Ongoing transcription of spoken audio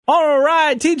All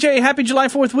right, TJ, happy July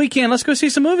 4th weekend. Let's go see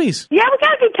some movies. Yeah, we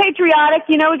got to be patriotic.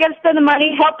 You know, we got to spend the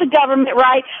money, help the government,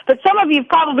 right? But some of you have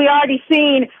probably already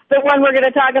seen the one we're going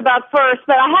to talk about first.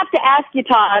 But I have to ask you,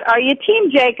 Todd, are you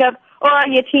Team Jacob or are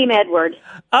you Team Edward?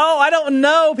 Oh, I don't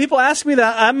know. People ask me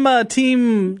that. I'm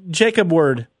Team Jacob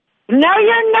Word. No,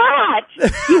 you're not.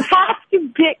 You have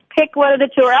to pick one of the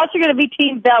two, or else you're going to be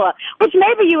Team Bella, which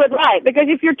maybe you would like,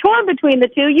 because if you're torn between the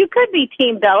two, you could be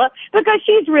Team Bella, because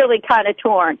she's really kind of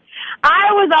torn.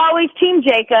 I was always Team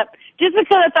Jacob, just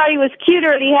because I thought he was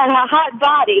cuter and he had a hot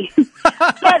body.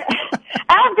 But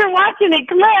after watching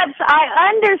Eclipse,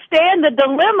 I understand the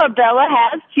dilemma Bella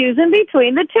has choosing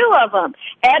between the two of them.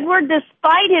 Edward,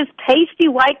 despite his pasty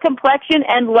white complexion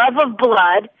and love of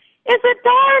blood, is a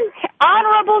darn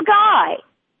honorable guy.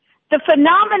 The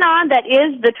phenomenon that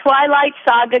is the Twilight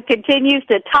Saga continues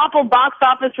to topple box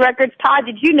office records. Todd,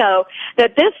 did you know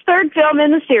that this third film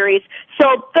in the series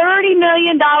sold $30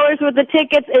 million worth of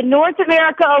tickets in North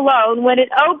America alone when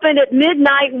it opened at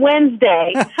midnight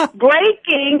Wednesday,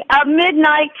 breaking a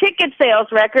midnight ticket sales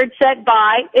record set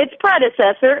by its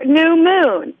predecessor, New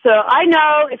Moon. So I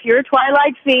know if you're a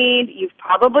Twilight fiend, you've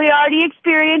probably already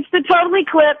experienced the total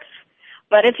eclipse.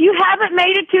 But if you haven't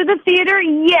made it to the theater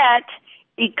yet,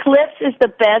 Eclipse is the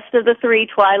best of the three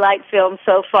Twilight films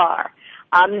so far.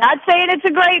 I'm not saying it's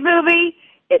a great movie.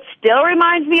 It still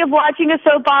reminds me of watching a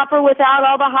soap opera without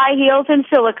all the high heels and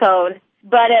silicone.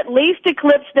 But at least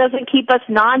Eclipse doesn't keep us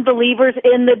non-believers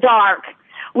in the dark.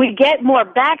 We get more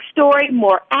backstory,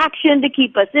 more action to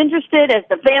keep us interested as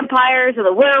the vampires and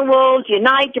the werewolves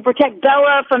unite to protect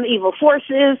Bella from evil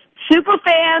forces. Super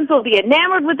fans will be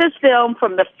enamored with this film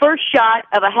from the first shot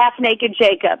of a half-naked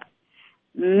Jacob.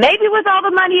 Maybe with all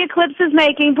the money Eclipse is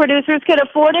making, producers could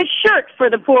afford a shirt for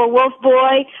the poor wolf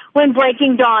boy when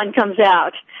Breaking Dawn comes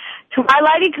out.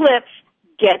 Twilight Eclipse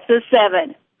gets a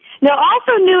 7. Now,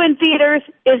 also new in theaters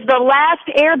is The Last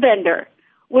Airbender,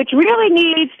 which really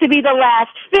needs to be the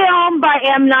last film by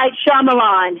M. Night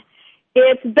Shyamalan.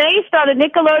 It's based on a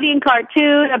Nickelodeon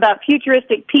cartoon about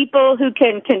futuristic people who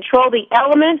can control the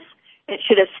elements. It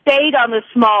should have stayed on the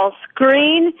small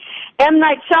screen. M.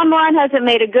 Night Shyamalan hasn't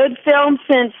made a good film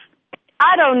since,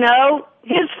 I don't know,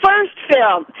 his first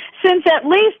film, since at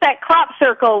least that Crop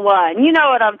Circle one. You know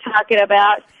what I'm talking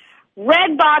about.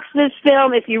 Red box this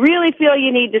film if you really feel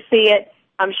you need to see it.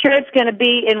 I'm sure it's going to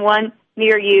be in one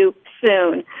near you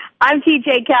soon. I'm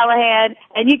TJ Callahan,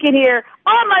 and you can hear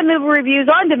all my movie reviews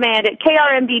on demand at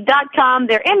krmd.com.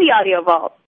 They're in the audio vault.